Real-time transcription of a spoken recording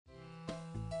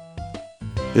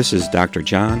This is Dr.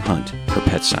 John Hunt for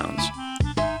Pet Sounds.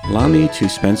 Allow me to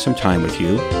spend some time with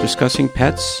you discussing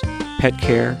pets, pet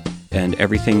care, and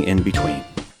everything in between.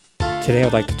 Today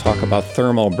I'd like to talk about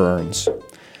thermal burns.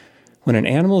 When an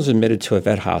animal is admitted to a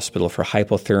vet hospital for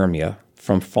hypothermia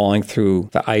from falling through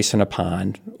the ice in a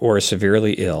pond, or is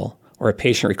severely ill, or a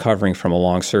patient recovering from a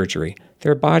long surgery,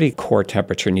 their body core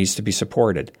temperature needs to be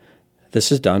supported.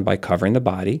 This is done by covering the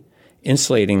body,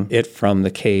 insulating it from the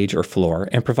cage or floor,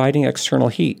 and providing external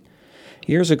heat.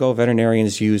 Years ago,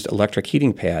 veterinarians used electric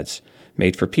heating pads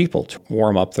made for people to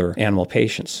warm up their animal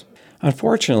patients.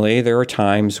 Unfortunately, there were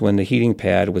times when the heating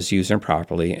pad was used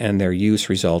improperly and their use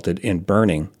resulted in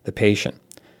burning the patient.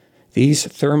 These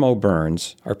thermal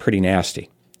burns are pretty nasty.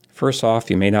 First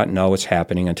off, you may not know what's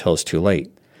happening until it's too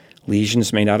late.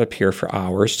 Lesions may not appear for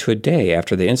hours to a day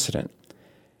after the incident.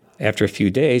 After a few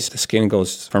days, the skin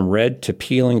goes from red to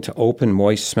peeling to open,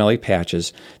 moist, smelly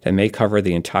patches that may cover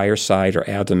the entire side or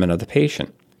abdomen of the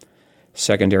patient.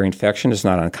 Secondary infection is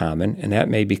not uncommon, and that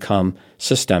may become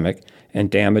systemic and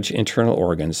damage internal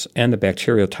organs, and the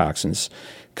bacterial toxins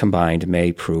combined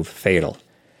may prove fatal.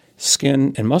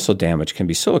 Skin and muscle damage can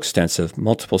be so extensive,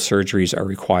 multiple surgeries are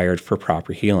required for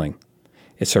proper healing.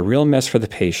 It's a real mess for the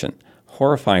patient,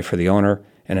 horrifying for the owner,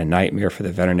 and a nightmare for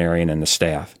the veterinarian and the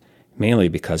staff, mainly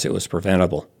because it was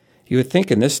preventable. You would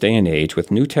think in this day and age, with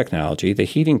new technology, the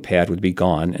heating pad would be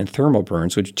gone and thermal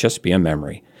burns would just be a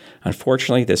memory.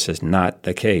 Unfortunately, this is not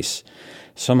the case.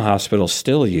 Some hospitals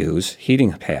still use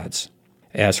heating pads.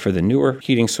 As for the newer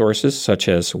heating sources, such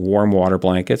as warm water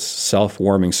blankets,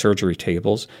 self-warming surgery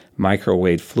tables,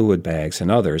 microwave fluid bags,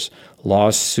 and others,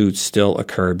 lawsuits still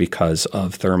occur because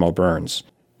of thermal burns.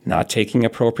 Not taking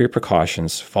appropriate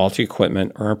precautions, faulty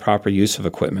equipment, or improper use of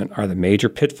equipment are the major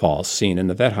pitfalls seen in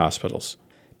the vet hospitals.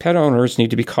 Pet owners need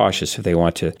to be cautious if they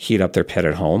want to heat up their pet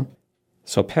at home.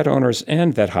 So pet owners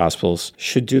and vet hospitals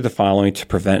should do the following to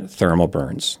prevent thermal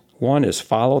burns. One is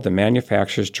follow the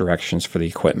manufacturer's directions for the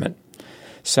equipment.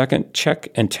 Second, check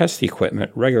and test the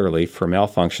equipment regularly for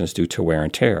malfunctions due to wear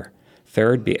and tear.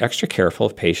 Third, be extra careful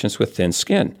of patients with thin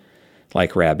skin,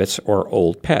 like rabbits or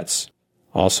old pets.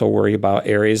 Also worry about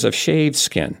areas of shaved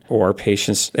skin or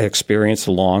patients that experience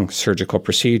a long surgical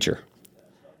procedure.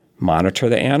 Monitor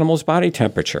the animal's body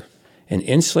temperature and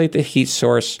insulate the heat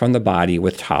source from the body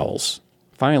with towels.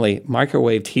 Finally,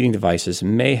 microwave heating devices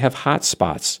may have hot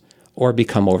spots or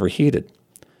become overheated.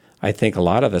 I think a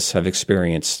lot of us have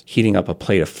experienced heating up a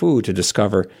plate of food to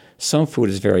discover some food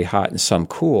is very hot and some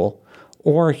cool,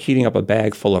 or heating up a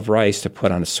bag full of rice to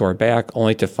put on a sore back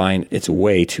only to find it's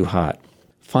way too hot.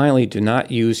 Finally, do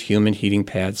not use human heating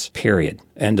pads, period.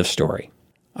 End of story.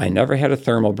 I never had a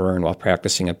thermal burn while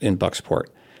practicing in Bucksport.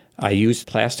 I used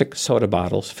plastic soda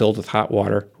bottles filled with hot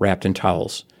water wrapped in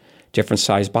towels. Different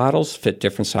size bottles fit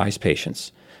different size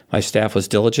patients. My staff was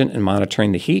diligent in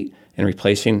monitoring the heat and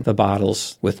replacing the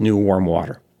bottles with new warm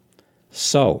water.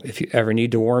 So, if you ever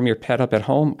need to warm your pet up at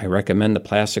home, I recommend the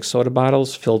plastic soda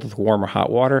bottles filled with warm or hot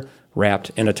water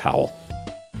wrapped in a towel.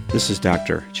 This is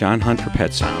Dr. John Hunt for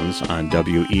Pet Sounds on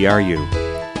WERU.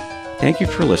 Thank you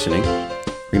for listening.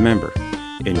 Remember,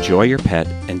 enjoy your pet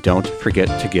and don't forget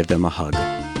to give them a hug.